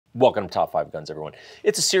Welcome to Top 5 Guns, everyone.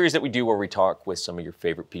 It's a series that we do where we talk with some of your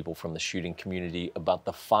favorite people from the shooting community about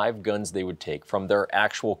the 5 guns they would take from their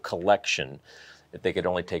actual collection if they could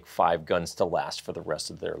only take 5 guns to last for the rest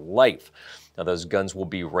of their life. Now, those guns will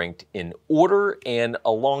be ranked in order, and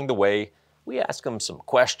along the way, we ask them some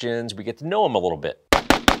questions. We get to know them a little bit.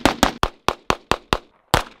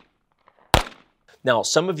 Now,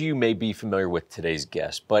 some of you may be familiar with today's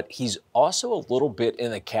guest, but he's also a little bit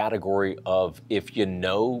in the category of if you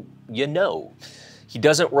know, you know. He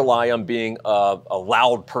doesn't rely on being a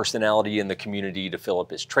loud personality in the community to fill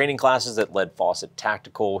up his training classes at Lead Faucet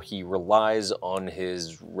Tactical. He relies on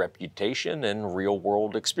his reputation and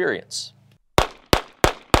real-world experience.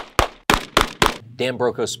 Dan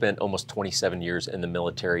Brokos spent almost 27 years in the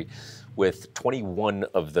military, with 21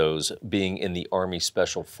 of those being in the Army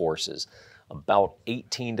Special Forces. About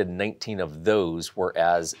 18 to 19 of those were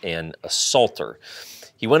as an assaulter.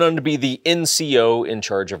 He went on to be the NCO in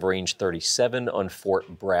charge of Range 37 on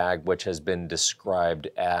Fort Bragg, which has been described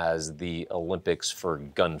as the Olympics for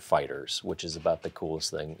gunfighters, which is about the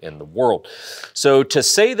coolest thing in the world. So to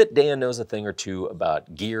say that Dan knows a thing or two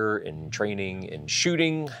about gear and training and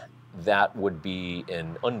shooting, that would be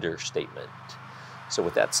an understatement. So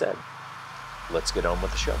with that said, let's get on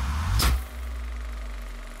with the show.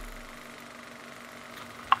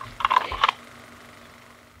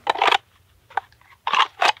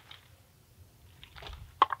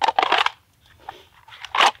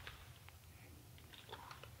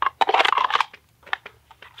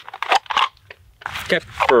 Okay,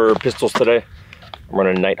 for pistols today, I'm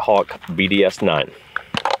running Nighthawk BDS 9.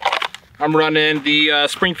 I'm running the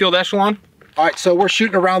Springfield Echelon. All right, so we're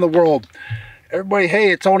shooting around the world. Everybody,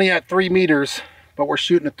 hey, it's only at 3 meters, but we're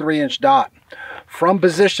shooting a 3-inch dot. From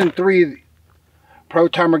position 3, pro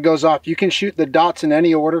timer goes off. You can shoot the dots in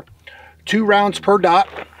any order. 2 rounds per dot.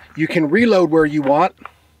 You can reload where you want,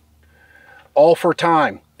 all for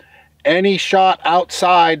time. Any shot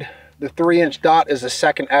outside the 3-inch dot is a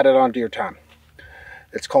second added onto your time.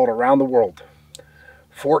 It's called Around the World.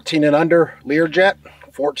 14 and under, Learjet.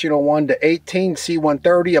 1401 to 18,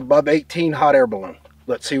 C-130, above 18, hot air balloon.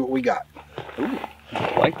 Let's see what we got. Ooh,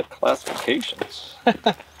 I like the classifications.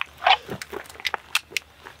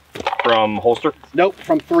 From holster? Nope,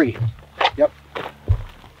 from 3. Yep.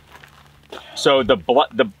 So the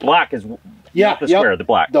black is not the square, the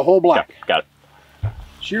black. The whole black. Yeah, got it.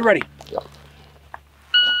 So you're ready. Yep.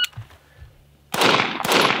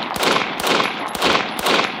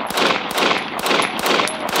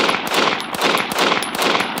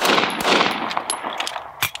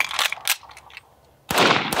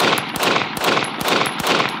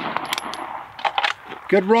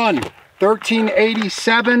 Good run.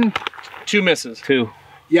 1387. 2 misses. 2.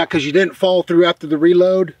 Yeah, because you didn't fall through after the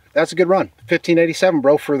reload. That's a good run. 1587,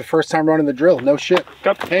 bro, for the first time running the drill. No shit.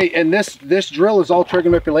 Yep. Hey, and this drill is all trigger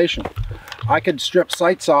manipulation. I could strip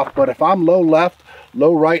sights off, but if I'm low left,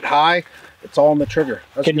 low right, high, it's all on the trigger.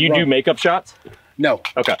 That's Can you do makeup shots? No.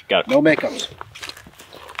 Okay, got it. No makeups.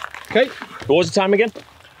 Okay. What was the time again?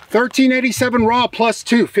 1387 raw plus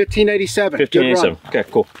 2, 1587. 1587.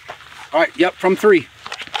 Okay, cool. All right, yep, from 3.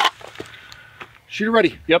 Shooter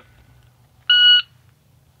ready. Yep.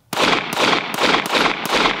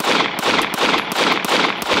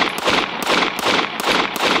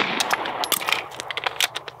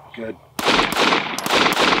 Good.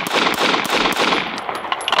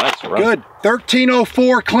 Nice run. Good.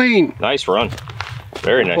 1304 clean. Nice run.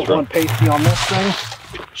 Very nice Put run. one pasty on this thing.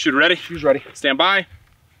 Shooter ready? Shooter's ready. Stand by.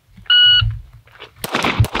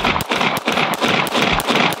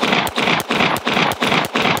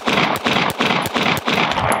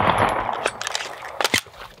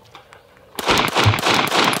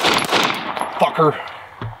 Fucker.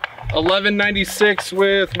 1196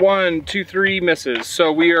 with 1, 2, 3 misses.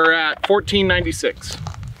 So we are at 1496.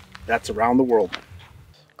 That's Around the World.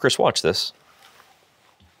 Chris, watch this.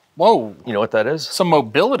 Whoa. You know what that is? Some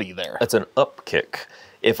mobility there. That's an up kick.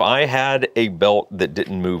 If I had a belt that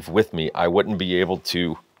didn't move with me, I wouldn't be able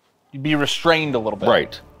to. You'd be restrained a little bit.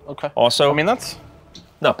 Right. Okay. Also, I mean, that's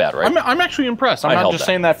not bad, right? I'm actually impressed. I'm not just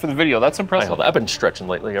saying that for the video. That's impressive. I've been stretching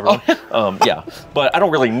lately, everyone. Yeah, but I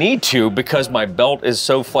don't really need to because my belt is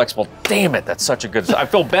so flexible. Damn it, that's such a good. I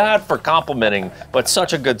feel bad for complimenting, but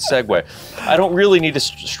such a good segue. I don't really need to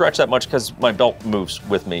stretch that much because my belt moves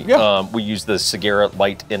with me. Yeah. We use the Ciguera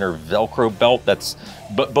Light Inner Velcro belt. That's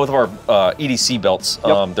both of our EDC belts.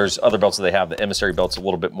 Yep. There's other belts that they have. The Emissary belt's a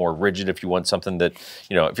little bit more rigid if you want something that,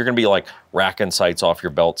 you know, if you're going to be like racking sights off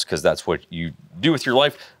your belts because that's what you do with your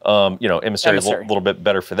life. You know, Emissary is a little bit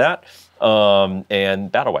better for that.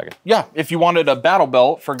 and battle wagon. Yeah, if you wanted a battle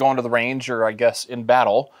belt for going to the range or I guess in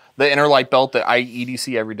battle, the inner light belt that I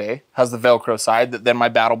EDC every day has the Velcro side that then my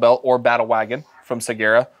battle belt or battle wagon from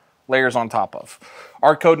Ciguera layers on top of.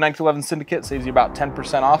 Our code 1911 Syndicate saves you about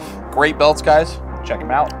 10% off. Great belts, guys. Check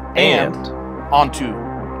them out. And on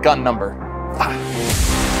to gun number 5.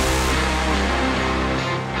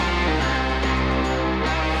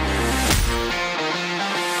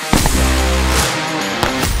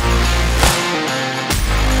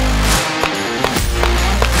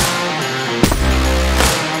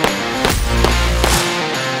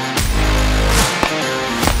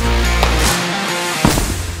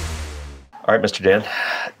 All right, Mr. Dan,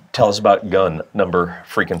 tell us about gun number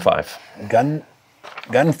freaking 5. Gun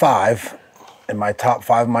 5 in my top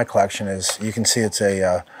 5 of my collection is, you can see it's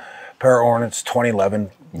a Para Ordnance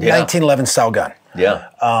 1911 style gun. Yeah.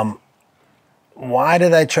 Why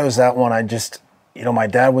did I chose that one? I just, you know, my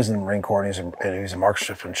dad was in the Marine Corps, and he was a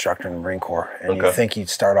marksmanship instructor in the Marine Corps. And you think you'd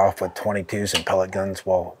start off with 22s and pellet guns.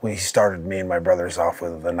 Well, we started, me and my brothers, off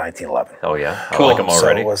with the 1911. Oh, yeah? Cool. I like them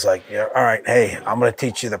already. So it was like, yeah, all right, hey, I'm going to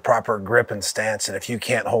teach you the proper grip and stance, and if you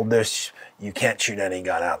can't hold this, you can't shoot any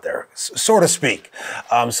gun out there, so to speak.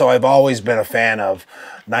 So I've always been a fan of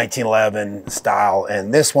 1911 style,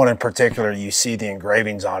 and this one in particular, you see the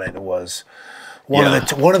engravings on it. It was one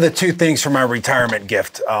of the 2 things for my retirement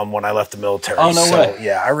gift when I left the military. Oh, no way.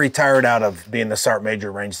 Yeah, I retired out of being the Sergeant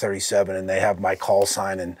Major, Range 37, and they have my call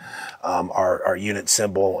sign and our unit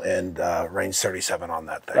symbol and Range 37 on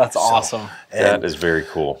that thing. That's awesome. That is very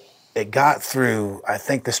cool. It got through, I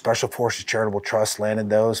think the Special Forces Charitable Trust landed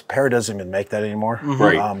those. Para doesn't even make that anymore.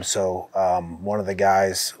 Right. So one of the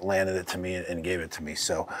guys landed it to me and gave it to me.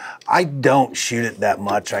 So I don't shoot it that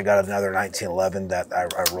much. I got another 1911 that I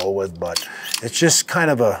roll with, but it's just kind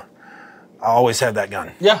of I always have that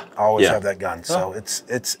gun. Yeah. I always have that gun. So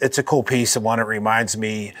it's a cool piece of one. It reminds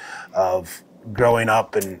me of growing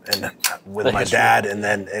up and with my dad, and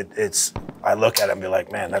then I look at it and be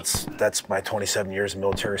like, man, that's my 27 years of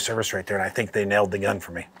military service right there, and I think they nailed the gun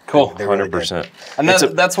for me. Cool. They really 100%. did. And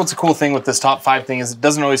that's what's a cool thing with this top 5 thing is it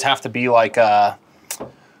doesn't always have to be like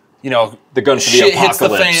you know, the gun for the shit apocalypse. hits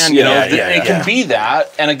the fan, you know, it can yeah. be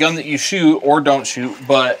that, and a gun that you shoot or don't shoot,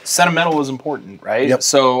 but sentimental is important, right? Yep.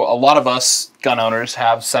 So a lot of us gun owners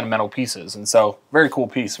have sentimental pieces, and so very cool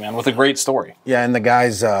piece, man, with a great story. Yeah, and the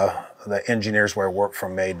guys, the engineers where I work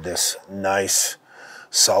from made this nice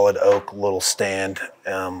solid oak little stand,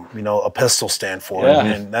 you know, a pistol stand for it,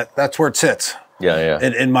 and that's where it sits. Yeah.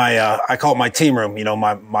 In my, I call it my team room, you know,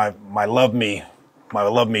 my love me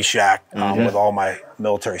shack with all my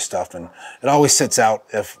military stuff, and it always sits out.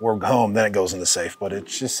 If we're home, then it goes in the safe, but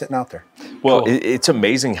it's just sitting out there. Well, it's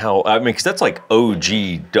amazing how, I mean, because that's like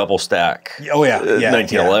OG double stack. Oh yeah,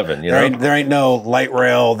 1911. You know, there ain't no light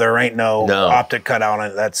rail, there ain't no optic cutout on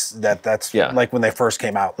it. That's like when they first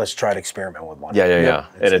came out. Let's try to experiment with one. Yeah.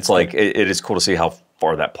 And it's like it is cool to see how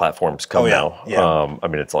far that platform's come now. Yeah. I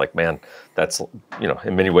mean, it's like, man, that's, you know,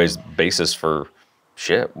 in many ways basis for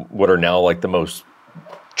what are now like the most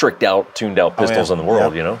tricked out, tuned out pistols in the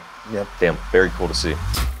world, you know? Yep. Damn, very cool to see.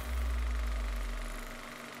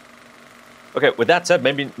 Okay, with that said,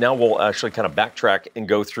 maybe now we'll actually kind of backtrack and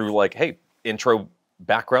go through like, hey, intro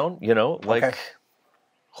background, you know, like,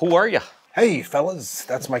 who are you? Hey, fellas,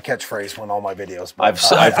 that's my catchphrase on all my videos. I've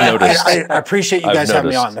noticed. I appreciate you guys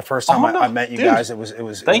having me on. The first time I met you guys, it was.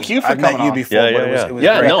 Thank you for coming I've met you on. before, but it was great.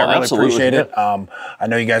 No, I really absolutely. appreciate it. I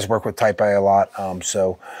know you guys work with Type A a lot.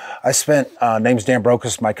 So I spent, name's Dan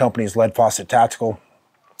Brokos. My company is Lead Faucet Tactical.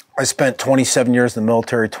 I spent 27 years in the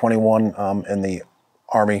military, 21 in the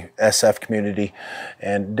Army SF community,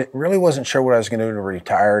 and really wasn't sure what I was going to do to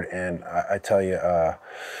retire. And I tell you,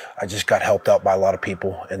 I just got helped out by a lot of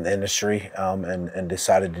people in the industry, and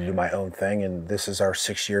decided to do my own thing. And this is our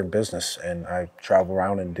 6th year in business. And I travel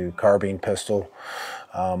around and do carbine, pistol,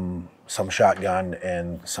 some shotgun,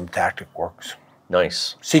 and some tactic works.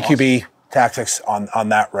 Nice. CQB tactics on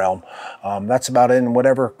that realm. That's about it. And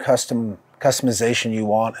whatever customization you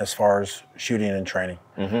want as far as shooting and training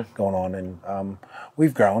going on. And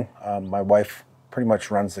we've grown. My wife pretty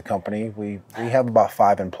much runs the company. We have about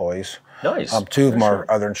 5 employees. Nice. 2 of them are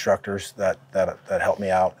other instructors that help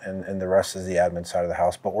me out, and the rest is the admin side of the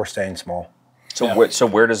house, but we're staying small. So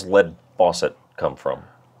where does Lead Faucet come from?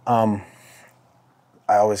 I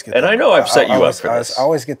always get and that. I know I've set you up for this. I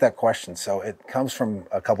always get that question. So it comes from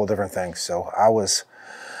a couple different things. So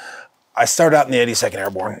I started out in the 82nd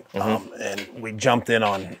Airborne, and we jumped in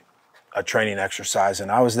on a training exercise,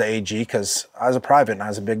 and I was the AG because I was a private and I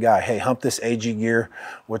was a big guy. Hey, hump this AG gear,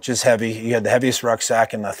 which is heavy. You had the heaviest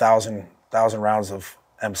rucksack and 1,000 rounds of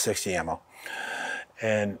M60 ammo.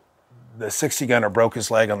 And the 60 gunner broke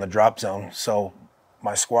his leg on the drop zone. So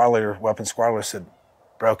my weapon squad said,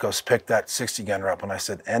 Brokos, pick that 60 gunner up. And I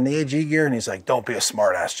said, and the AG gear? And he's like, don't be a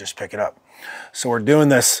smart ass, just pick it up. So we're doing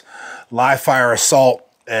this live fire assault,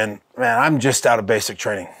 and man, I'm just out of basic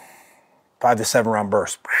training. 5 to 7 round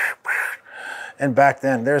burst. And back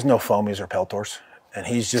then, there's no foamies or peltors. And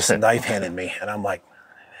he's just knife handing me. And I'm like,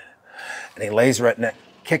 and he lays right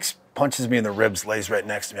punches me in the ribs, lays right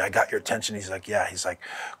next to me. I got your attention. He's like, yeah. He's like,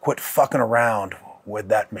 quit fucking around with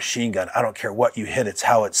that machine gun. I don't care what you hit. It's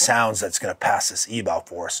how it sounds that's going to pass this eval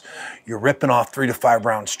for us. You're ripping off 3 to 5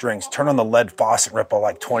 round strings. Turn on the lead faucet, rip all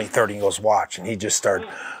like 20, 30, and goes, watch. And he just started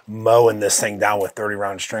mowing this thing down with 30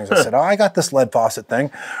 round strings. I said, oh, I got this lead faucet thing.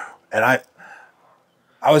 And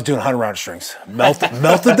I was doing 100 round strings. Melted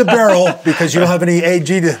the barrel because you don't have any AG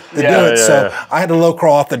to do it. So I had to low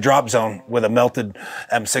crawl off the drop zone with a melted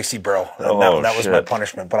M60 barrel. And that was my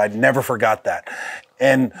punishment. But I never forgot that.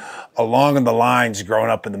 And along the lines, growing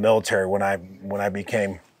up in the military, when I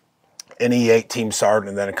became an E8 team sergeant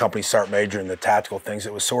and then a company sergeant major in the tactical things,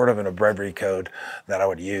 it was sort of in a brevity code that I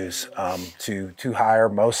would use to hire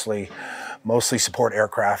mostly support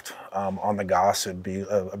aircraft on the GOS. It'd be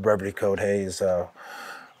a brevity code. Hey,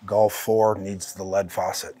 Golf 4 needs the lead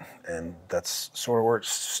faucet, and that's sort of where it's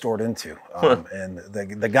stored into. And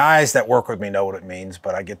the guys that work with me know what it means,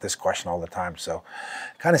 but I get this question all the time, so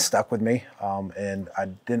it kind of stuck with me. And I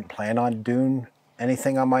didn't plan on doing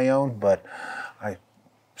anything on my own, but I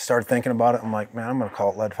started thinking about it. I'm like, man, I'm going to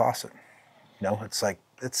call it lead faucet. It's like,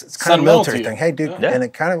 it's kind of a military thing. Hey, dude, and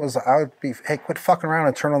it kind of was, I would be, hey, quit fucking around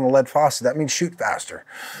and turn on the lead faucet. That means shoot faster.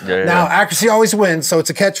 Now, accuracy always wins, so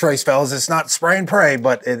it's a catchphrase, fellas. It's not spray and pray,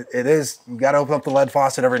 but it is, you got to open up the lead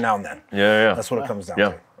faucet every now and then. That's what it comes down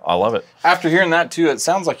to. I love it. After hearing that, too, it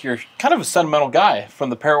sounds like you're kind of a sentimental guy,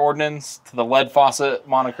 from the para-ordnance to the lead faucet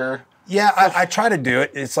moniker. Yeah, I try to do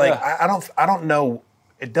it. It's like, I don't know,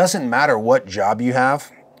 it doesn't matter what job you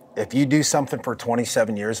have. If you do something for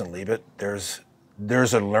 27 years and leave it,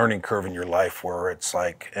 there's a learning curve in your life where it's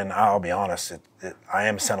like, and I'll be honest, I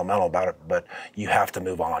am sentimental about it, but you have to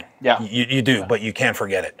move on. You do, but you can't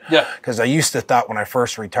forget it. Because I used to thought when I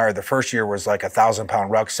first retired, the first year was like a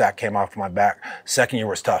 1,000-pound rucksack came off my back. Second year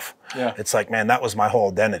was tough. It's like, man, that was my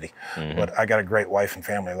whole identity. But I got a great wife and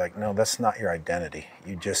family. Like, no, that's not your identity.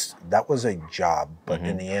 That was a job, but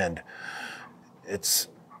in the end, it's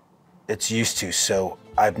used to. So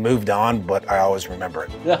I've moved on, but I always remember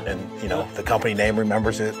it. And the company name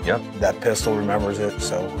remembers it. That pistol remembers it.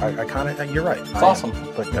 So I kind of, you're right. It's awesome.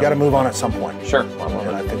 But you got to move on at some point. Sure. And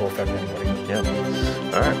I think it'll affect anybody.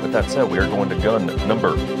 All right. With that said, we are going to gun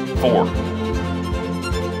number 4.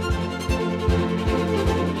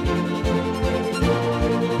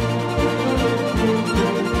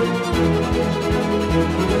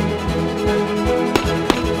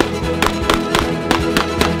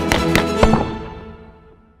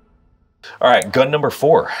 All right, gun number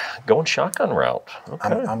 4, going shotgun route. Okay.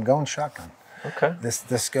 I'm going shotgun. Okay.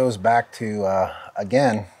 This goes back to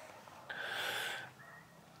again,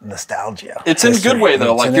 nostalgia. It's in a good way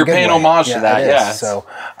though, like you're paying homage to that. So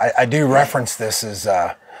I do reference this as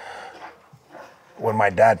when my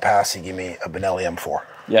dad passed, he gave me a Benelli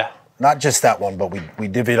M4. Not just that one, but we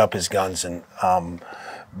divvied up his guns, and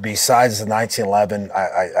besides the 1911,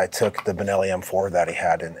 I took the Benelli M4 that he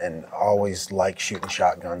had, and always liked shooting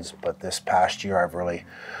shotguns. But this past year, I've really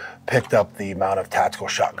picked up the amount of tactical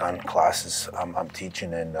shotgun classes I'm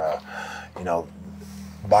teaching, and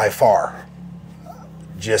by far,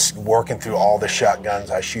 just working through all the shotguns.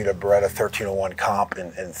 I shoot a Beretta 1301 comp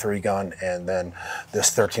and 3-gun, and then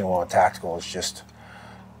this 1301 tactical is just,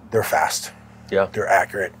 they're fast. They're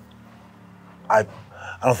accurate. I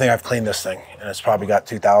don't think I've cleaned this thing, and it's probably got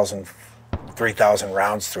 2,000, 3,000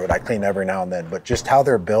 rounds through it. I clean every now and then, but just how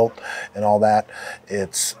they're built and all that,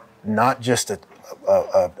 it's not just a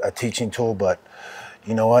teaching tool, but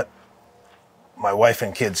you know what? My wife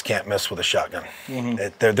and kids can't mess with a shotgun.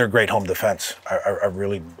 They're great home defense. I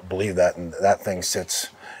really believe that, and that thing sits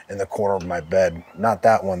in the corner of my bed. Not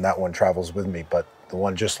that one travels with me, but the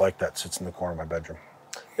one just like that sits in the corner of my bedroom.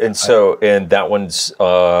 And so, and that one's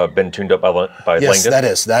been tuned up by Langdon? Yes, that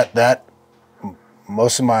is. That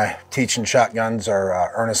most of my teaching shotguns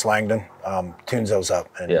are Ernest Langdon tunes those up.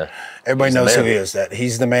 And everybody knows who he is. That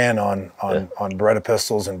he's the man on Beretta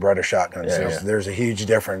pistols and Beretta shotguns. There's a huge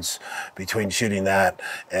difference between shooting that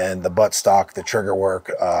and the buttstock, the trigger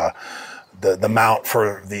work, the mount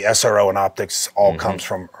for the SRO and optics all comes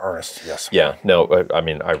from Ernest. No, I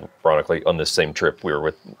mean, ironically, on this same trip, we were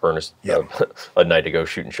with Ernest a night ago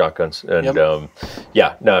shooting shotguns, and no,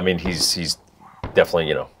 I mean, he's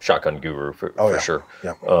definitely shotgun guru for sure.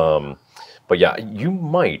 But yeah, you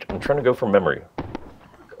might, I'm trying to go from memory.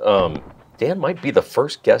 Dan might be the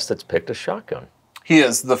first guest that's picked a shotgun. He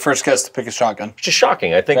is the first guest to pick a shotgun. Which is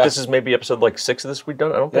shocking. I think this is maybe episode like 6 of this we've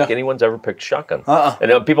done. I don't think anyone's ever picked a shotgun.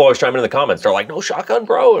 And people always chime in the comments. They're like, no shotgun,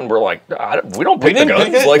 bro. And we're like, we don't pick the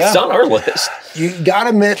guns. Like, it's on our list. You got to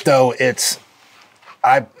admit, though,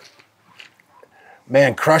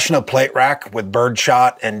 man, crushing a plate rack with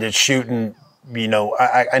birdshot and just shooting, you know,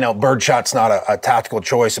 I know birdshot's not a tactical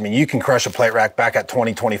choice. I mean, you can crush a plate rack back at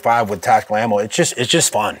 20-25 with tactical ammo. It's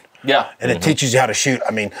just fun. Yeah. And it teaches you how to shoot.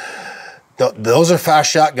 I mean, those are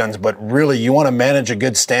fast shotguns, but really you want to manage a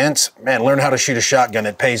good stance, man, learn how to shoot a shotgun.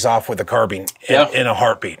 It pays off with a carbine in a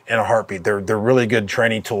heartbeat. They're really good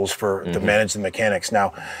training tools for to manage the mechanics.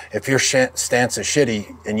 Now, if your stance is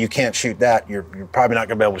shitty and you can't shoot that, you're probably not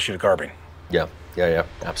going to be able to shoot a carbine. Yeah,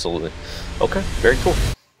 absolutely. Okay, very cool.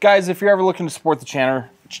 Guys, if you're ever looking to support the channel.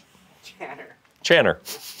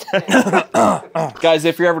 Guys,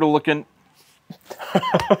 if you're ever looking...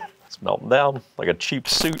 It's melting down like a cheap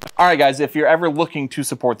suit. All right, guys, if you're ever looking to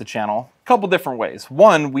support the channel, a couple different ways.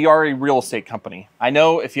 One, we are a real estate company. I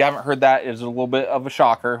know if you haven't heard that, it's a little bit of a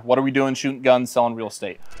shocker. What are we doing? Shooting guns, selling real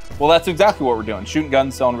estate. Well, that's exactly what we're doing. Shooting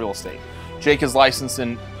guns, selling real estate. Jake is licensed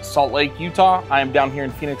in Salt Lake, Utah. I am down here in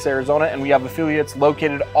Phoenix, Arizona, and we have affiliates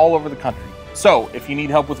located all over the country. So if you need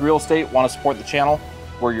help with real estate, want to support the channel,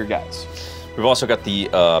 we're your guys. We've also got the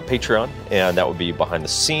Patreon, and that would be behind the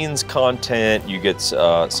scenes content. You get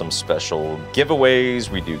some special giveaways.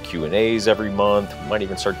 We do Q&As every month. We might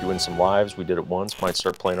even start doing some lives. We did it once. Might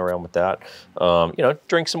start playing around with that. You know,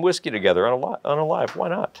 drink some whiskey together on a live. Why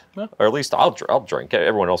not? Yeah. Or at least I'll drink.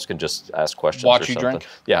 Everyone else can just ask questions. Watch or you something. drink.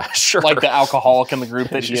 Yeah, sure. Like the alcoholic in the group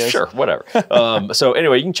that he is. Sure, whatever. So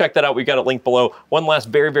anyway, you can check that out. We got it linked below. One last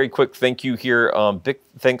very quick thank you here. Big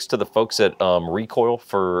thanks to the folks at Recoil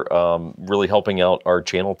for really helping out our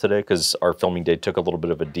channel today, because our filming day took a little bit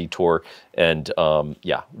of a detour, and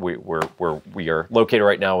yeah, where we are located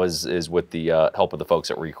right now is with the help of the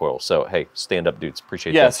folks at Recoil. So hey, stand up dudes,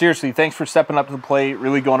 appreciate that. Yeah, seriously, thanks for stepping up to the plate,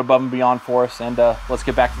 really going above and beyond for us, and let's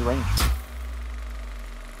get back to the range.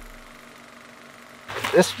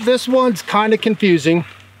 This one's kind of confusing.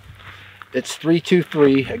 It's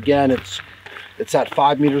 3-2-3. Again, it's at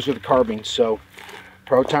 5 meters with a carbine, so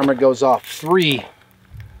pro timer goes off 3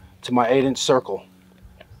 to my 8-inch circle,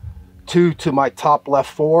 2 to my top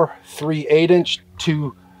left 4, 3 8-inch,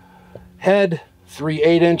 2 head, 3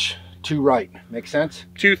 8-inch, 2 right. Make sense?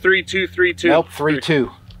 2 3 2 3 2. Nope, 3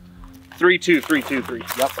 2. 3 2 3 2 3.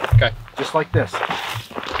 Yep. Okay. Just like this.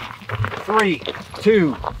 3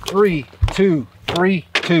 2 3 2 3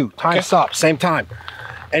 2. Time stop. Same time.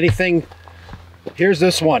 Anything. Here's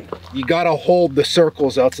this one. You gotta hold the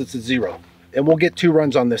circles, else it's a 0. And we'll get 2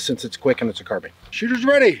 runs on this since it's quick and it's a carbine. Shooters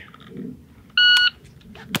ready.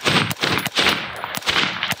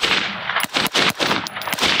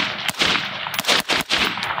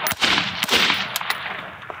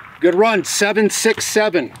 Good run. 7 6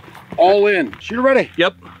 7. All in. Shooter ready.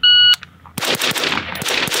 Yep.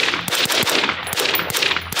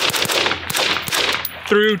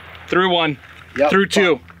 Through 1. Yep. Through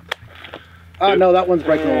 2. Oh no, that one's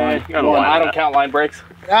breaking the line. I don't count line breaks.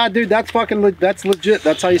 Ah, dude, that's that's legit.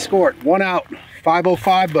 That's how you score it. 1 out.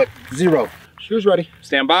 505, but 0. Shooters ready.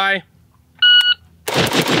 Stand by.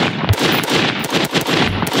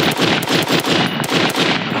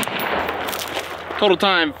 Total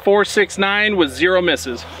time 469 with 0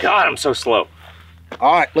 misses. God, I'm so slow.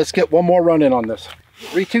 All right, let's get one more run in on this.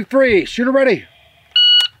 3 2 3. Shooter ready.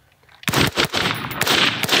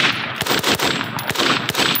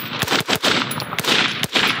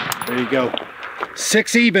 There you go.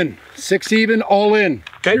 6 even. 6 even, all in.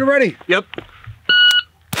 Okay, you ready? Yep.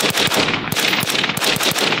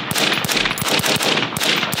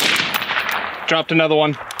 Dropped another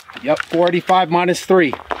one. Yep, 485 minus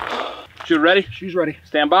 3. Shoot ready? Shoes ready.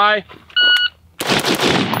 Stand by.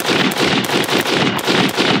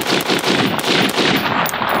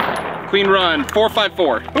 Clean run,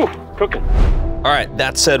 454. Ooh, cooking. All right,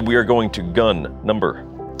 that said, we are going to gun number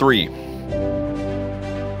 3.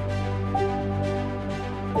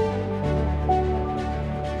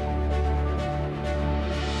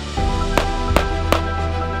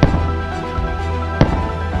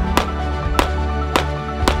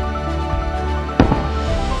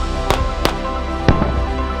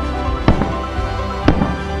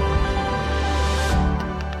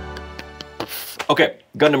 Okay,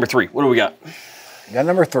 gun number 3. What do we got? Gun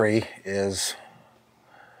number 3 is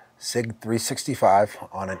SIG 365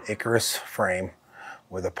 on an Icarus frame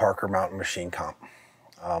with a Parker Mountain machine comp.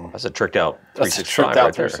 That's a tricked out 365 That's a tricked out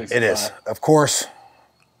right there. 365. It is, of course,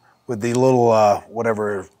 with the little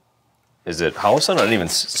whatever Is it Holosun? I didn't even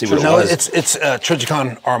see what No, it was. it's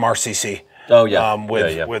Trijicon RMR-CC. Oh yeah,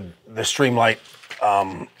 with the Streamlight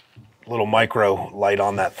little micro light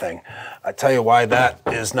on that thing. I tell you why that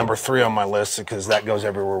is number 3 on my list, because that goes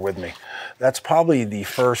everywhere with me. That's probably the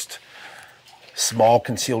first small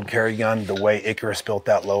concealed carry gun, the way Icarus built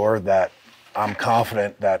that lower, that I'm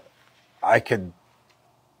confident that I could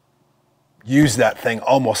use that thing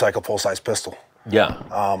almost like a full-size pistol. Yeah.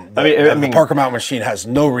 The Parker Mountain machine has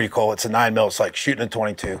no recoil. It's a 9mm. It's like shooting a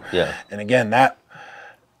 22. Yeah. And again,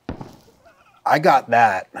 I got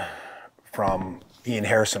that from Ian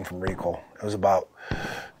Harrison from Recoil. It was about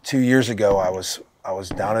 2 years ago. I was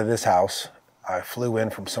down at his house. I flew in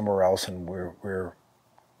from somewhere else, and we're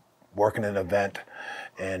working an event.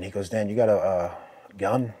 And he goes, "Dan, you got a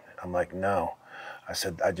gun?" I'm like, "No." I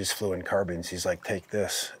said, "I just flew in carbines." He's like, "Take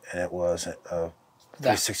this," and it was a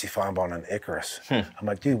 365 on an Icarus. I'm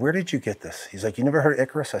like, "Dude, where did you get this?" He's like, "You never heard of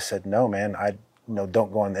Icarus?" I said, "No, man.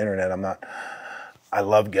 Don't go on the internet. I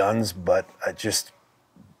love guns, but I just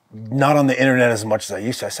not on the internet as much as I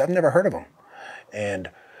used to." I said, "I've never heard of them." And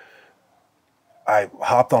I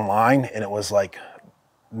hopped online, and it was like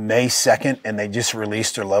May 2nd, and they just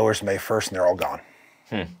released their lowers May 1st, and they're all gone.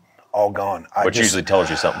 All gone. Which usually tells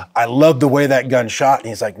you something. I love the way that gun shot. And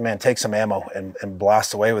he's like, "Man, take some ammo and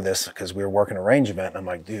blast away with this," because we were working a range event. And I'm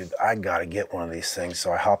like, "Dude, I got to get one of these things."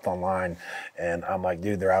 So I hopped online, and I'm like,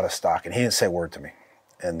 "Dude, they're out of stock." And he didn't say a word to me.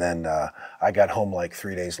 And then I got home like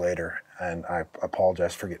 3 days later, and I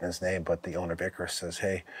apologize for getting his name, but the owner of Icarus says,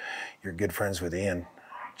 "Hey, you're good friends with Ian.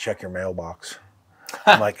 Check your mailbox."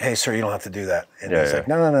 I'm like, "Hey, sir, you don't have to do that." And he's like,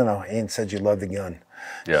 No. Ian said you love the gun."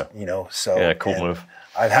 Yeah. So. Yeah, cool move.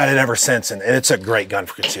 I've had it ever since, and it's a great gun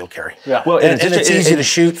for concealed carry. Yeah. Well, and it's easy to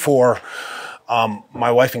shoot for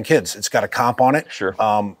my wife and kids. It's got a comp on it. Sure.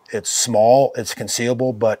 It's small, it's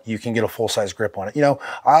concealable, but you can get a full-size grip on it.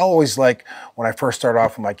 I always like, when I first started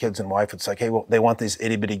off with my kids and wife, it's like, "Hey, well, they want these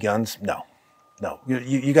itty-bitty guns." No.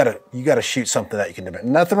 You gotta shoot something that you can defend.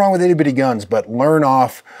 Nothing wrong with itty-bitty guns, but learn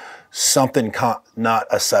off something, not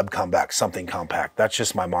a sub-compact, something compact. That's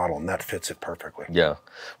just my model, and that fits it perfectly. Yeah.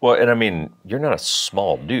 Well, and I mean, you're not a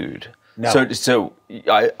small dude. No. So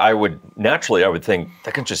I would think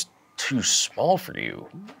that gun's just too small for you.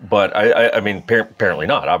 But I mean, apparently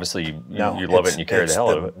not. Obviously, you love it and you carry the hell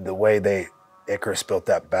out of it. The way Icarus built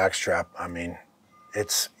that backstrap, I mean,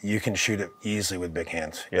 you can shoot it easily with big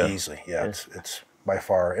hands. Yeah. Easily. Yeah. It's by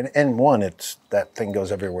far, and that thing goes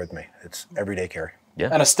everywhere with me. It's everyday carry. Yeah.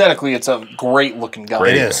 And aesthetically, it's a great looking gun.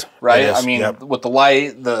 It is. Right? It is. I mean, Yep. with the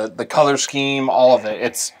light, the color scheme, all of it,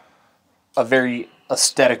 it's a very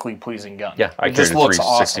aesthetically pleasing gun. Yeah, I it carried just a looks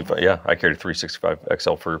 365. awesome. Yeah, I carried a 365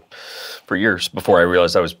 XL for years before I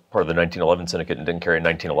realized I was part of the 1911 Syndicate and didn't carry a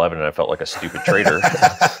 1911, and I felt like a stupid traitor.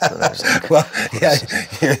 Well, yeah,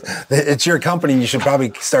 it's your company. You should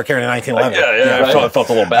probably start carrying a 1911. I felt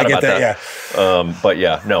a little bad about that. Yeah. But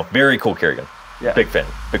yeah, no, very cool carry gun. Yeah. Big fan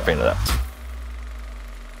of that.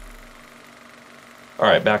 All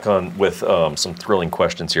right, back on with some thrilling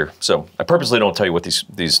questions here. So I purposely don't tell you what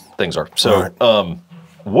these things are. So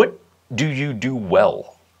what do you do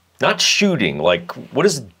well? Not shooting. Like, what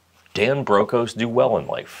does Dan Brokos do well in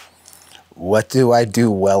life? What do I do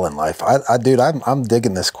well in life? Dude, I'm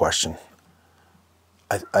digging this question.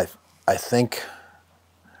 I think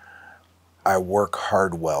I work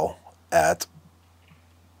hard well at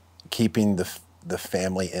keeping the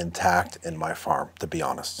family intact in my farm, to be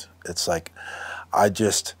honest. It's like,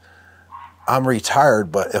 I'm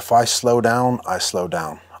retired, but if I slow down, I slow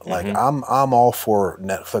down. Like, I'm all for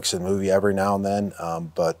Netflix and movie every now and then,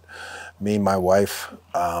 but me and my wife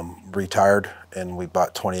retired, and we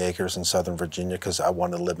bought 20 acres in Southern Virginia because I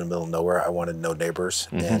wanted to live in the middle of nowhere. I wanted no neighbors,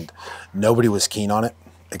 and nobody was keen on it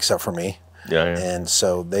except for me. Yeah. And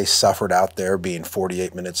so they suffered out there, being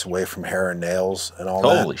 48 minutes away from hair and nails and all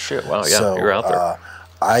that. Holy shit! Wow. Yeah, So, you're out there.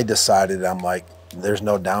 I decided, I'm like, there's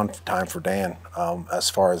no downtime for Dan as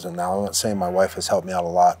far as, and now I'm not saying my wife has helped me out a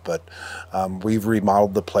lot, but we've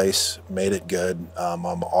remodeled the place, made it good. I'm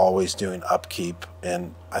always doing upkeep,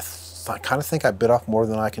 and I kind of think I bit off more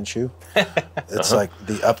than I can chew. It's like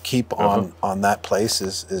the upkeep on that place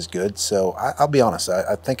is good. So I'll be honest,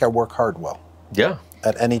 I think I work hard well. Yeah.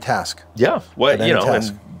 At any task. Yeah. Well, At any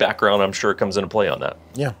task. and background, I'm sure, comes into play on that.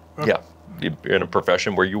 Yeah. Yeah. You're in a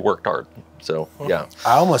profession where you worked hard. So, yeah.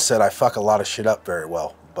 I almost said I fuck a lot of shit up very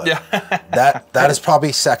well, but that is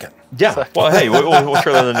probably second. Yeah. Well, hey, we'll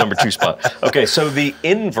throw that in the number 2 spot. Okay, so the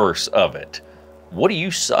inverse of it, what do you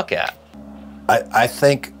suck at? I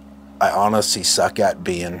think I honestly suck at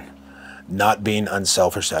not being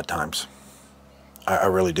unselfish at times. I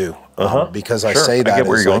really do. Because I say that I get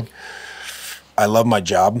where you're going. I love my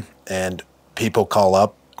job, and people call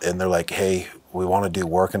up and they're like, hey, we want to do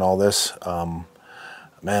work and all this.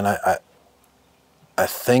 Man, I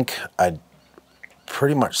think I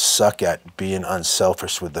pretty much suck at being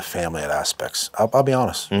unselfish with the family aspects. I'll be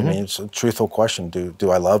honest. I mean, it's a truthful question. Do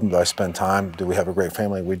I love them? Do I spend time? Do we have a great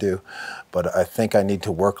family? We do. But I think I need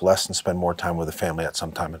to work less and spend more time with the family at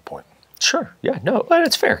some time and point. Sure. Yeah, no, but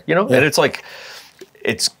it's fair, you know? And it's like,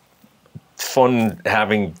 it's fun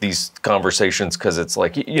having these conversations because it's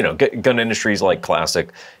like, you know, gun industry is like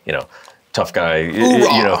classic, you know, tough guy, you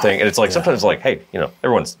know, thing. And it's like, sometimes like, hey, you know,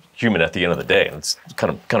 everyone's human at the end of the day. And it's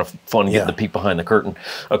kind of fun getting the peek behind the curtain.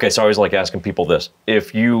 Okay, so I always like asking people this.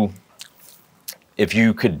 If you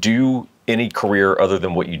could do any career other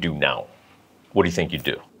than what you do now, what do you think you'd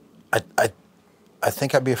do? I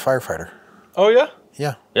think I'd be a firefighter. Oh, yeah?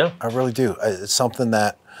 Yeah. I really do. It's something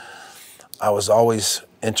that I was always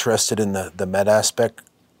interested in the med aspect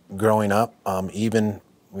growing up. Even,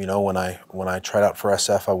 you know, when I tried out for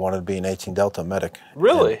SF, I wanted to be an 18 Delta medic.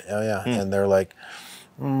 Really? And, and they're like,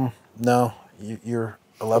 no, you're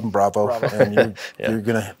 11 Bravo, and you're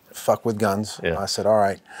gonna fuck with guns. I said, all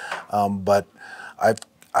right, but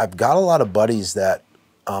I've got a lot of buddies that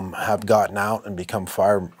have gotten out and become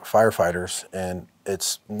firefighters, and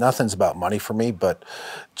nothing's about money for me, but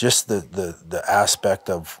just the aspect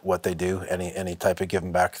of what they do, any type of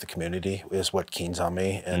giving back to the community is what keens on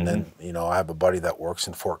me. And then, you know, I have a buddy that works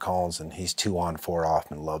in Fort Collins, and he's 2 on, 4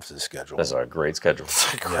 off, and loves his schedule. That's a great schedule.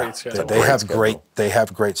 They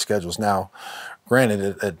have great schedules. Now,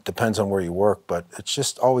 granted, it depends on where you work, but it's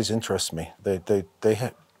just always interests me. They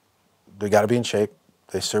got to be in shape.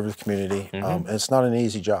 They serve the community, and it's not an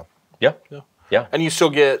easy job. Yeah. And you still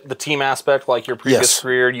get the team aspect like your previous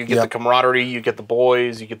career. You get the camaraderie, you get the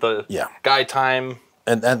boys, you get the guy time.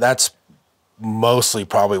 And that's mostly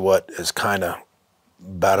probably what is kind of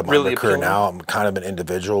bad about my career now. I'm kind of an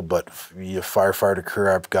individual, but your firefighter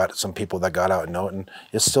career, I've got some people that got out and know it, and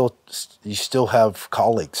you still have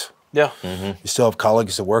colleagues. Yeah. You still have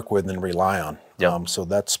colleagues to work with and rely on. So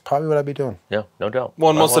that's probably what I'd be doing. Yeah, no doubt.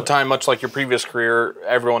 Well, and most of the time, much like your previous career,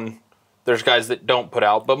 there's guys that don't put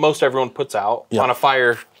out, but most everyone puts out on a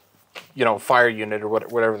fire unit or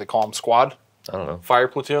whatever they call them, squad. I don't know. Fire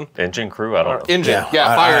platoon? Engine crew? I don't know. Engine.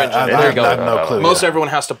 Fire engine. There you go. I have no clue. Most everyone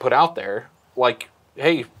has to put out there, like,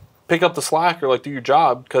 hey, pick up the slack or like do your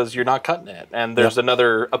job because you're not cutting it. And there's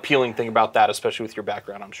another appealing thing about that, especially with your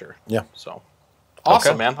background, I'm sure. Yeah. So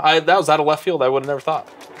awesome, man. That was out of left field. I would have never thought.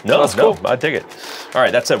 No, that's cool. I dig it. All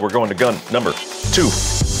right, that's it. We're going to gun number 2.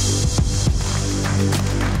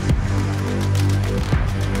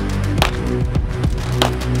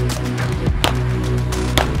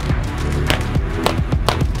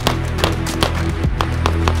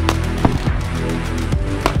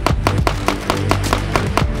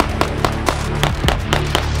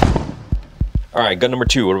 All right, gun number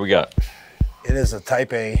 2, what do we got? It is a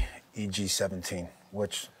Type A EG-17,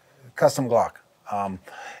 which custom Glock.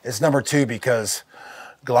 It's number 2 because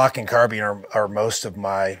Glock and carbine are most of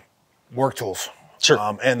my work tools.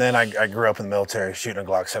 Sure. And then I grew up in the military shooting a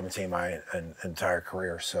Glock 17 my entire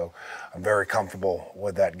career, so I'm very comfortable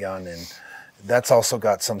with that gun, and that's also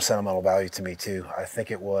got some sentimental value to me too. I think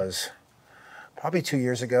it was probably 2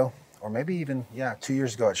 years ago, or maybe even, 2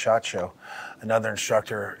 years ago at SHOT Show, another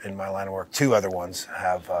instructor in my line of work, 2 other ones,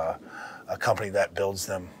 have a company that builds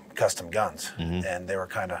them custom guns. And they were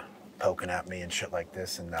kind of poking at me and shit like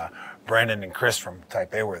this. And Brandon and Chris from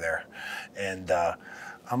Type A were there. And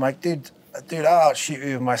I'm like, dude, I'll shoot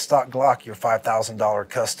you with my stock Glock, your $5,000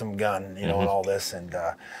 custom gun, you know, and all this. And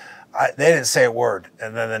they didn't say a word.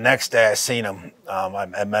 And then the next day I seen them.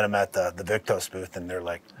 I met them at the Victos booth, and they're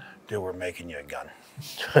like, dude, we're making you a gun.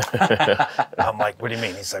 I'm like, what do you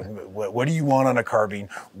mean? He's like, what do you want on a carbine?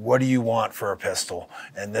 What do you want for a pistol?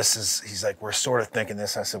 And he's like, we're sort of thinking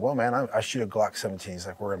this. I said, well, man, I shoot a Glock 17. He's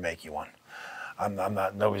like, we're gonna make you one. I'm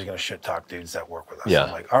not, nobody's gonna shit talk dudes that work with us.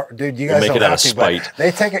 I'm like, oh, dude, you guys make don't it out have of to, spite. but they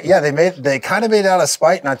take it. Yeah, they kind of made it out of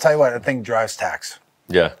spite. And I tell you what, I think drives tax.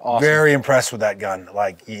 Yeah. Awesome. Very impressed with that gun.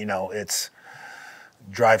 Like, you know, it's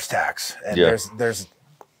drives tax. And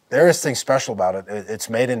there is things special about it. It's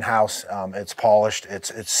made in-house. It's polished.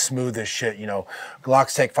 It's smooth as shit. You know,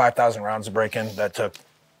 Glocks take 5,000 rounds to break in. That took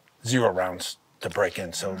 0 rounds to break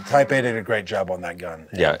in. So Type A did a great job on that gun.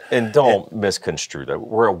 Yeah, and don't misconstrue that.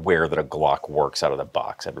 We're aware that a Glock works out of the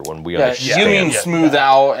box, everyone. We understand. You mean smooth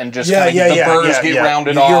out and just the burrs get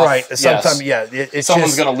rounded off. You're right. Sometimes, it's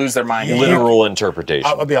someone's going to lose their mind. Literal interpretation.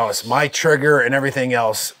 I'll be honest. My trigger and everything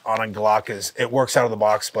else on a Glock it works out of the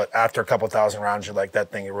box, but after a couple thousand rounds, you're like, that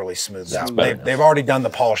thing really smooths out. They've already done the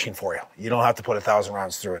polishing for you. You don't have to put 1,000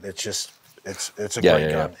 rounds through it. It's just, It's a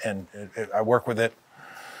great gun, and I work with it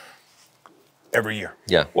every year.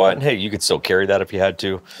 Yeah. Well, and hey, you could still carry that if you had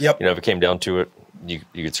to. Yep. You know, if it came down to it, you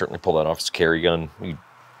could certainly pull that off as a carry gun. You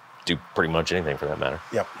do pretty much anything for that matter.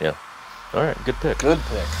 Yep. Yeah. All right. Good pick. Good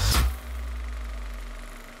pick.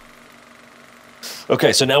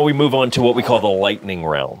 Okay, so now we move on to what we call the lightning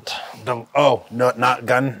round. No, not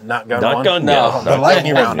gun. Not one? gun. No, the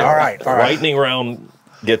lightning round. All right. Lightning round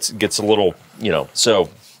gets a little, so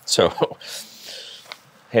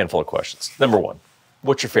handful of questions. Number one,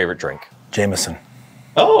 what's your favorite drink? Jameson.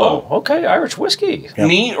 Oh, okay, Irish whiskey. Yep.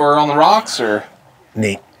 Neat or on the rocks or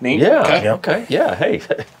Neat. Yeah. Okay. Yeah. Hey,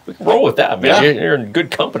 we can roll with that, man. Yeah. You're in good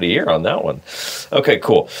company here on that one. Okay,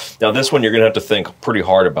 cool. Now this one you're gonna have to think pretty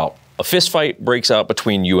hard about. A fist fight breaks out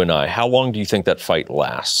between you and I. How long do you think that fight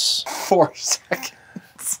lasts? 4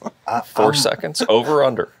 seconds. 4 seconds? Over or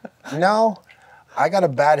under? No, I got a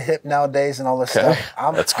bad hip nowadays and all this stuff.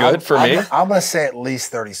 That's good for me. I'm going to say at least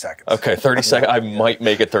 30 seconds. Okay, 30 seconds. I might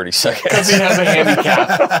make it 30 seconds. Because he has a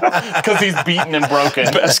handicap. Because he's beaten and broken.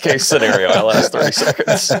 Best case scenario, I last 30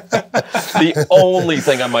 seconds. The only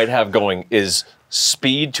thing I might have going is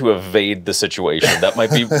speed to evade the situation. That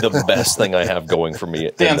might be the best thing I have going for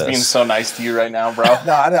me. Dan's being so nice to you right now, bro.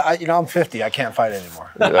 No, I'm 50. I can't fight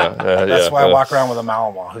anymore. That's why I walk around with a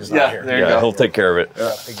Malinois who's not here. There you go. He'll take care of it.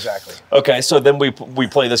 Yeah, exactly. Okay, so then we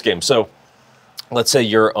play this game. So let's say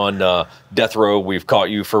you're on death row. We've caught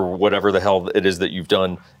you for whatever the hell it is that you've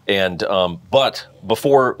done. And but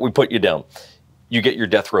before we put you down, you get your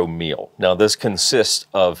death row meal. Now this consists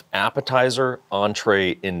of appetizer,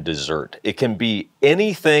 entree, and dessert. It can be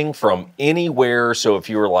anything from anywhere. So if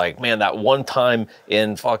you were like, man, that one time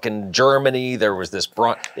in fucking Germany, there was this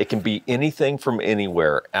it can be anything from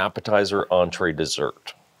anywhere. Appetizer, entree,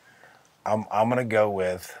 dessert. I'm gonna go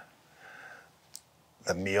with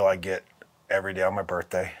the meal I get every day on my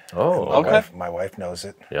birthday. Oh, okay. My wife knows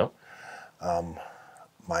it. Yep.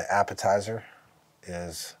 My appetizer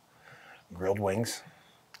is grilled wings.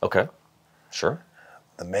 Okay. Sure.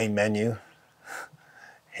 The main menu,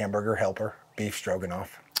 hamburger helper, beef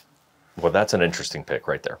stroganoff. Well, that's an interesting pick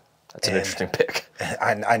right there. That's an interesting pick.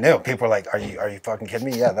 I know people are like, "Are you fucking kidding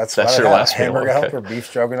me?" Yeah, that's That's what your I have. last meal, hamburger okay. helper, beef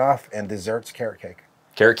stroganoff, and desserts carrot cake.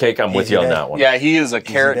 Carrot cake, I'm with Easy you on day. that one. Yeah, he is a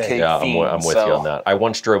carrot day. cake Yeah, fiend. I'm with you on that. I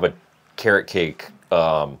once drove a carrot cake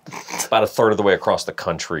about a third of the way across the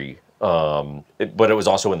country. But it was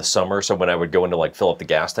also in the summer, so when I would go in to like fill up the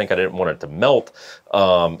gas tank, I didn't want it to melt.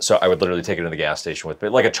 So I would literally take it to the gas station with me,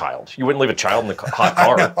 like a child. You wouldn't leave a child in the hot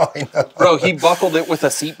car. I know. Bro, he buckled it with a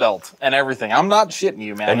seatbelt and everything. I'm not shitting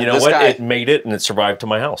you, man. And you know This what? guy- It made it, and it survived to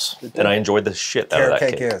my house. And I enjoyed the shit out of Carrot that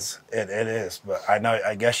cake cake. is. It is. But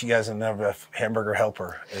I guess you guys have never hamburger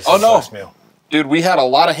helper is Oh, his no. last meal. Dude, we had a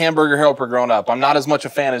lot of hamburger helper growing up. I'm not as much a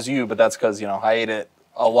fan as you, but that's because, I ate it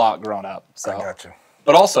a lot growing up. So. I got you.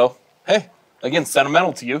 But also, hey, again,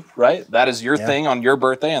 sentimental to you, right? That is your thing on your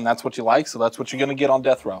birthday, and that's what you like, so that's what you're going to get on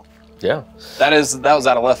death row. Yeah. That was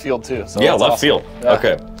out of left field, too. So Yeah, that's left awesome. field. Yeah.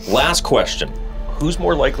 Okay. Last question. Who's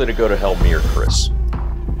more likely to go to hell, me or Chris?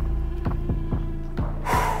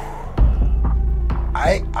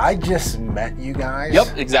 I just met you guys.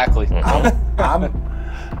 Yep, exactly.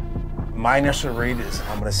 My initial read is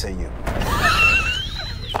I'm gonna say you.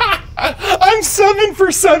 I'm 7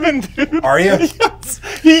 for 7, dude. Are you? Yes.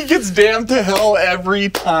 He gets damned to hell every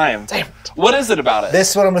time. Damn it. What is it about it? This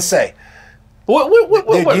is what I'm gonna say. What?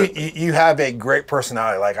 Dude, you have a great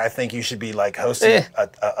personality. Like I think you should be like hosting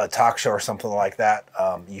a talk show or something like that.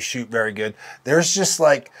 You shoot very good. There's just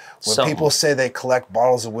like when people say they collect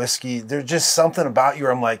bottles of whiskey, there's just something about you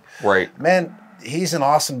where I'm like, Right. man, he's an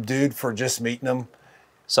awesome dude for just meeting him.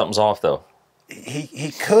 Something's off, though.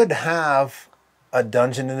 He could have a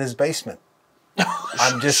dungeon in his basement.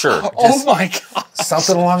 I'm just Sure. Oh my God.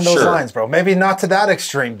 something along those Sure. lines, bro. Maybe not to that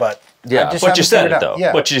extreme, but Yeah, I just but you haven't said figured it, out. though.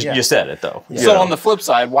 Yeah, But you yeah. said it, though. So on the flip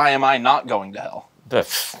side, why am I not going to hell?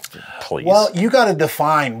 Please. Well, you got to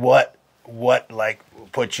define what like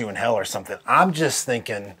puts you in hell or something. I'm just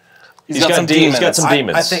thinking. He's got some demons. He's got some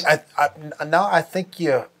demons. I think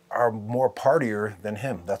you are more partier than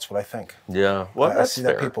him. That's what I think. Yeah. Well, I that's see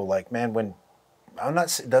fair. that people like, man, when I'm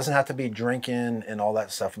not, it doesn't have to be drinking and all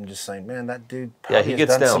that stuff. I'm just saying, man, that dude probably he has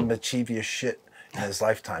gets done down. some mischievous shit in his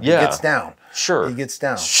lifetime. Yeah. He gets down. Sure. He gets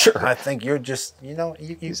down. Sure. I think you're just,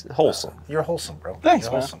 He's wholesome. You're wholesome, bro. Thanks,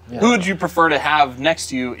 you're man. wholesome. Yeah. Who would you prefer to have next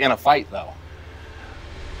to you in a fight, though?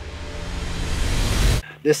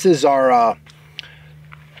 This is our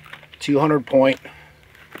 200-point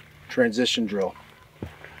transition drill.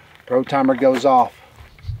 Pro timer goes off.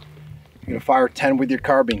 You're gonna fire 10 with your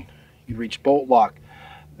carbine. You reach bolt lock.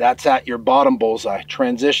 That's at your bottom bullseye.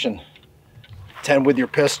 Transition. 10 with your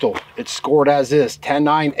pistol. It's scored as is, 10,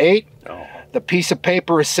 9, 8. Oh. The piece of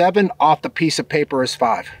paper is 7, off the piece of paper is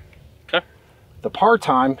 5. Okay. The par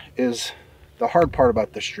time is the hard part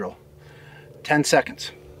about this drill. 10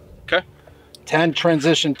 seconds. Okay. 10,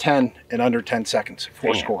 transition 10 in under 10 seconds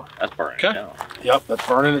for Damn, score. That's burning Okay. it down. Yep, that's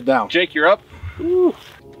burning it down. Jake, you're up. Ooh.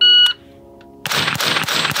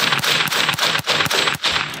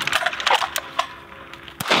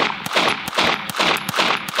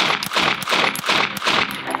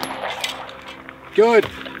 Good.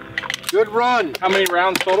 Good run. How many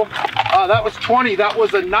rounds total? That was 20. That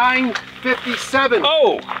was a 957.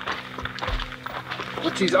 Oh!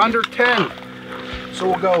 Which is under 10. So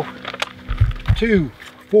we'll go 2,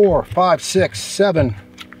 4, 5, 6, 7,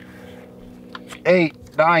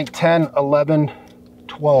 8, 9, 10, 11,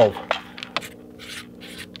 12.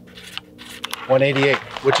 188,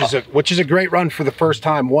 which is a great run for the first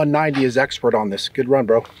time. 190 is expert on this. Good run,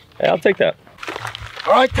 bro. Hey, I'll take that.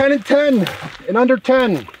 All right, 10 and 10 and under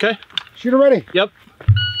 10. Okay. Shooter ready. Yep.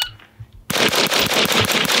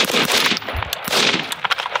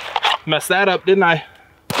 Messed that up, didn't I?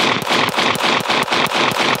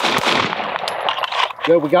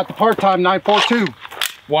 Good, we got the part time, 942.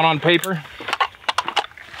 One on paper.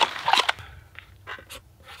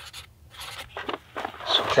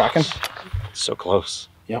 Tracking. So close.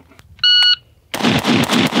 Yep.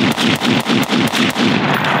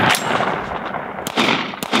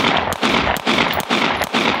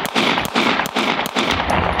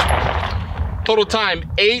 Total time,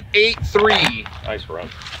 8:83. Nice run.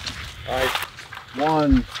 All right.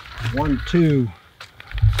 1, 1, 2,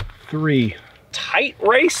 3. Tight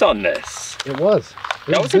race on this. It was.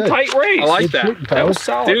 It That was a tight race. I like Good that. shooting, That was fellas.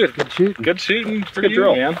 solid. Dude, Good shooting. good shooting for Good you,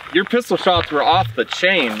 drill. man. Your pistol shots were off the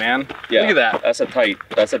chain, man. Yeah, Look at that. That's a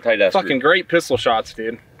tight ass Fucking group. great pistol shots,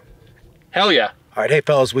 dude. Hell yeah. All right, hey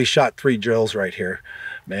fellas, we shot 3 drills right here.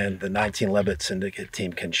 Man, the 1911 Syndicate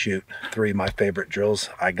team can shoot 3 of my favorite drills.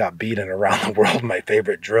 I got beaten around the world, my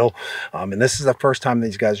favorite drill. And this is the first time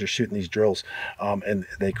these guys are shooting these drills. And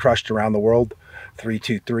they crushed around the world.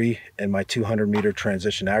 323 in my 200-meter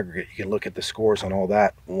transition aggregate. You can look at the scores on all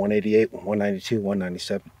that. 188, 192,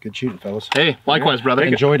 197. Good shooting, fellas. Hey, likewise, brother.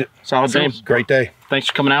 Enjoyed it. Solid game. Great day. Thanks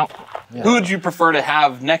for coming out. Yeah. Who would you prefer to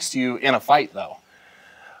have next to you in a fight, though?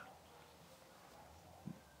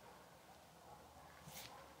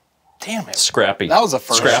 Damn it. Scrappy. That was a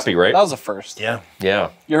first. Scrappy, right? That was a first. Yeah. Yeah.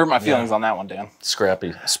 You hurt my feelings on that one, Dan.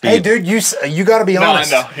 Scrappy. Speed. Hey, dude, you got to be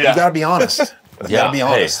honest. I know, yeah. You got to be honest. You got to be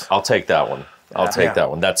honest. Hey, I'll take that one. I'll take Yeah. that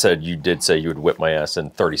one. That said, you did say you would whip my ass in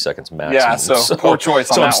 30 seconds max. Yeah, so poor choice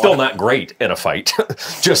on So I'm that still one. not great in a fight,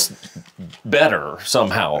 just better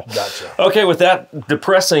somehow. Gotcha. Okay, with that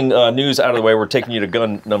depressing news out of the way, we're taking you to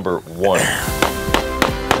gun number 1.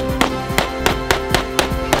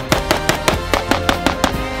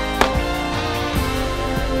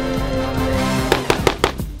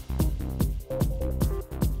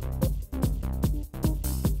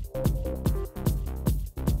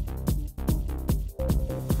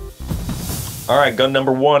 All right, gun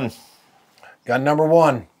number 1. Gun number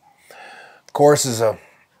 1, of course, is a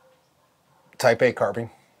Type A carbine.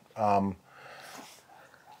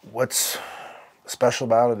 What's special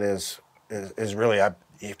about it is really,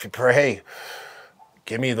 if you pray, hey,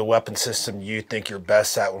 give me the weapon system you think you're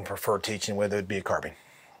best at and prefer teaching with, it would be a carbine.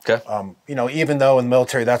 Okay. You know, even though in the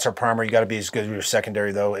military that's our primary, you got to be as good as your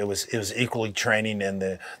secondary. Though it was equally training, and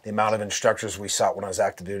the amount of instructors we sought when I was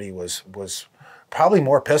active duty was probably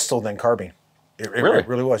more pistol than carbine. It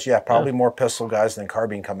really was. Yeah, probably more pistol guys than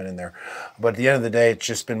carbine coming in there. But at the end of the day, it's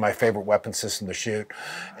just been my favorite weapon system to shoot.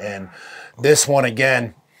 And this one,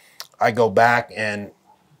 again, I go back and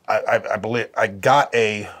I believe I got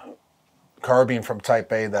a carbine from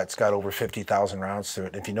Type A that's got over 50,000 rounds to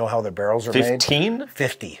it. If you know how the barrels are 15? made.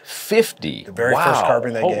 50. 50. The very first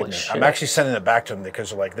carbine they gave Holy me. shit. I'm actually sending it back to them because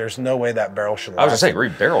they're like, there's no way that barrel should last. I was going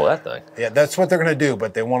to say, rebarrel that thing. Yeah, that's what they're going to do,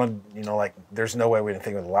 but they want to, you know, like, there's no way we didn't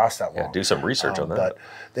think it would last that long. Yeah, do some research on that. But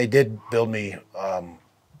they did build me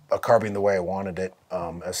a carbine the way I wanted it.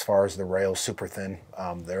 As far as the rails, super thin.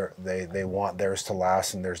 They want theirs to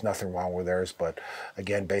last, and there's nothing wrong with theirs. But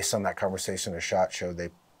again, based on that conversation the SHOT Show, they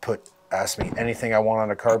asked me anything I want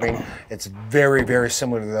on a carbine. It's very, very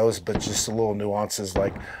similar to those, but just a little nuances.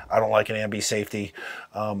 Like, I don't like an ambi safety.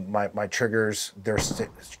 My triggers, their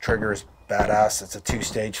trigger is badass. It's a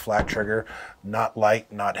 2-stage flat trigger, not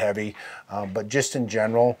light, not heavy, but just in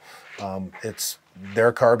general, it's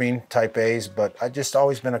their carbine, Type A's. But I just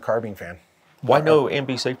always been a carbine fan. Why no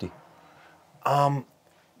ambi safety? I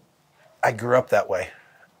grew up that way.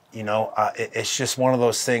 You know, it's just one of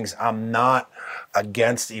those things. I'm not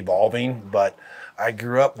against evolving, but I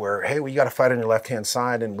grew up where, hey, well, you got to fight on your left-hand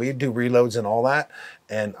side, and we do reloads and all that.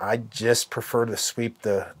 And I just prefer to sweep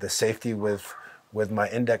the safety with my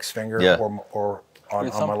index finger or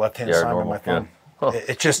on my left-hand side with my thumb. Yeah.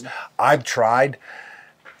 It just, I've tried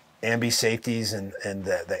ambi safeties and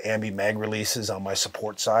the ambi mag releases on my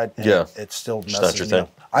support side. And it still messes me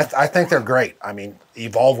up. I think they're great. I mean,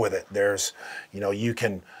 evolve with it. There's,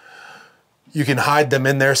 you can hide them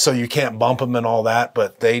in there so you can't bump them and all that,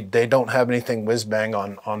 but they don't have anything whiz bang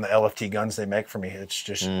on the LFT guns they make for me. It's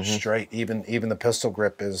just straight. Even the pistol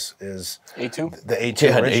grip is A2. The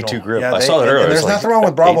A2 original. A2 grip. I saw that earlier. And there's nothing wrong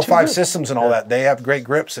with Bravo 5 systems and all that. They have great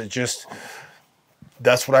grips. It just,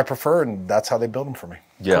 that's what I prefer, and that's how they build them for me.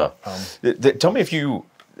 Yeah. Tell me if you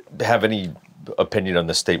have any opinion on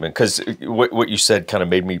this statement, because what you said kind of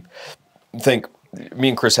made me think. Me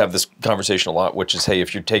and Chris have this conversation a lot, which is, hey,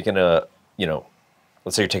 if you're taking a,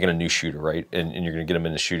 let's say you're taking a new shooter, right, and you're going to get them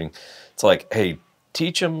into shooting, it's like, hey,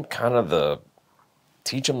 teach them the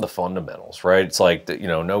fundamentals, right? It's like,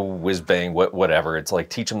 no whiz bang, whatever. It's like,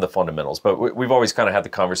 teach them the fundamentals. But we've always kind of had the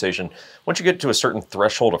conversation, once you get to a certain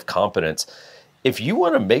threshold of competence, if you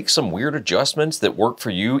want to make some weird adjustments that work for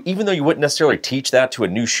you, even though you wouldn't necessarily teach that to a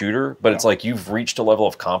new shooter, but it's like you've reached a level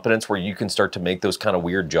of competence where you can start to make those kind of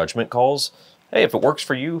weird judgment calls. Hey, if it works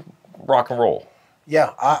for you, rock and roll.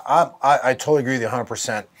 Yeah, I totally agree with you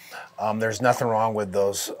 100%. There's nothing wrong with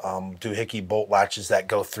those doohickey bolt latches that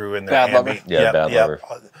go through in their ambi. Bad lever.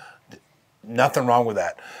 Nothing wrong with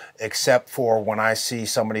that, except for when I see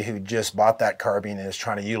somebody who just bought that carbine and is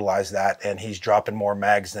trying to utilize that, and he's dropping more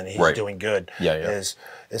mags than he's doing good. Is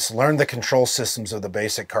learn the control systems of the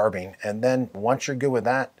basic carbine, and then once you're good with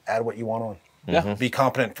that, add what you want on. Be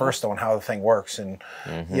competent first on how the thing works. And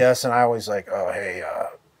yes, and I always like, oh, hey,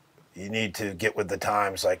 you need to get with the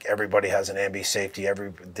times. Like, everybody has an ambi safety.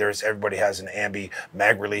 Everybody has an ambi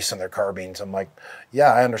mag release on their carbines. I'm like,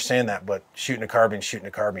 yeah, I understand that, but shooting a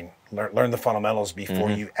carbine. Learn the fundamentals before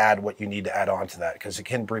you add what you need to add on to that, because it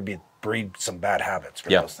can breed some bad habits for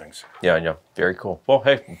those things. Yeah, very cool. Well,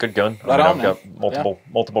 hey, good gun. I've got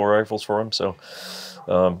multiple rifles for him, so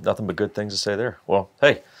nothing but good things to say there. Well,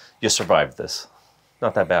 hey, you survived this.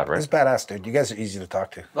 Not that bad, right? It's badass, dude. You guys are easy to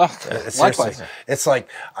talk to. Likewise. It's like,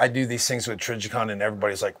 I do these things with Trigicon, and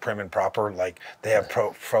everybody's like prim and proper. Like, they have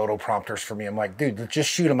photo prompters for me. I'm like, dude, just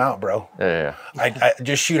shoot them out, bro. I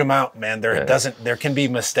just shoot them out, man. There can be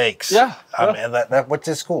mistakes. And which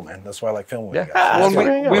is cool, man. That's why I like filming with you guys.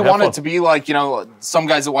 Well, we want it to be like, some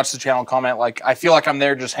guys that watch the channel comment, like, I feel like I'm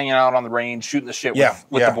there just hanging out on the range, shooting the shit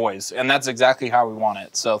with the boys. And that's exactly how we want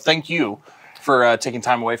it. So thank you for taking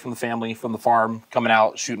time away from the family, from the farm, coming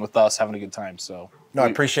out, shooting with us, having a good time. So I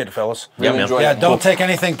appreciate it, fellas. Really enjoyed it. Don't take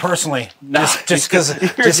anything personally. Just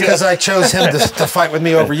because I chose him to fight with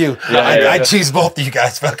me over you. I choose both of you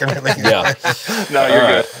guys. Fucking really. No,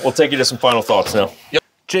 you're good. We'll take you to some final thoughts now.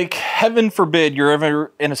 Jake, heaven forbid you're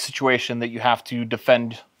ever in a situation that you have to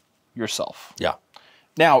defend yourself.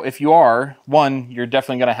 Now, if you are, one, you're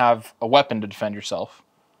definitely going to have a weapon to defend yourself.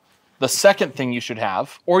 The second thing you should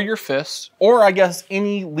have, or your fists, or I guess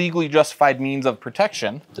any legally justified means of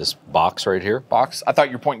protection. This box right here? Box. I thought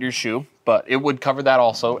you were pointing to your shoe, but it would cover that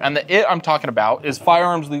also. And the I'm talking about is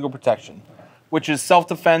Firearms Legal Protection, which is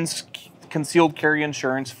self-defense, concealed carry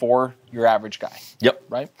insurance for your average guy.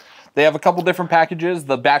 Right? They have a couple different packages.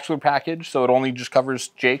 The bachelor package, so it only just covers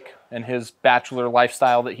Jake and his bachelor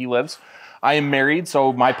lifestyle that he lives. I am married,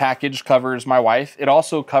 so my package covers my wife. It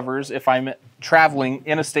also covers if I'm traveling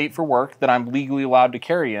in a state for work that I'm legally allowed to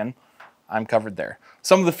carry in, I'm covered there.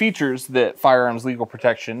 Some of the features that Firearms Legal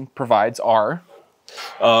Protection provides are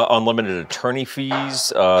unlimited attorney fees,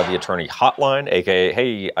 the attorney hotline, aka,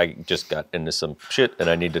 hey, I just got into some shit and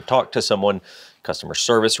I need to talk to someone. Customer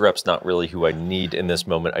service reps, not really who I need in this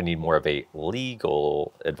moment. I need more of a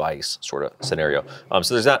legal advice sort of scenario.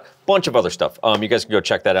 So there's that bunch of other stuff. You guys can go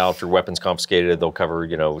check that out. If your weapon's confiscated, they'll cover,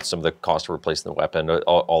 some of the cost of replacing the weapon,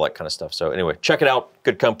 all that kind of stuff. So anyway, check it out.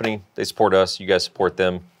 Good company. They support us. You guys support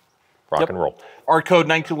them. Rock and roll. Our code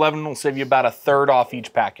 9211 will save you about a third off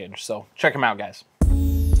each package. So check them out, guys.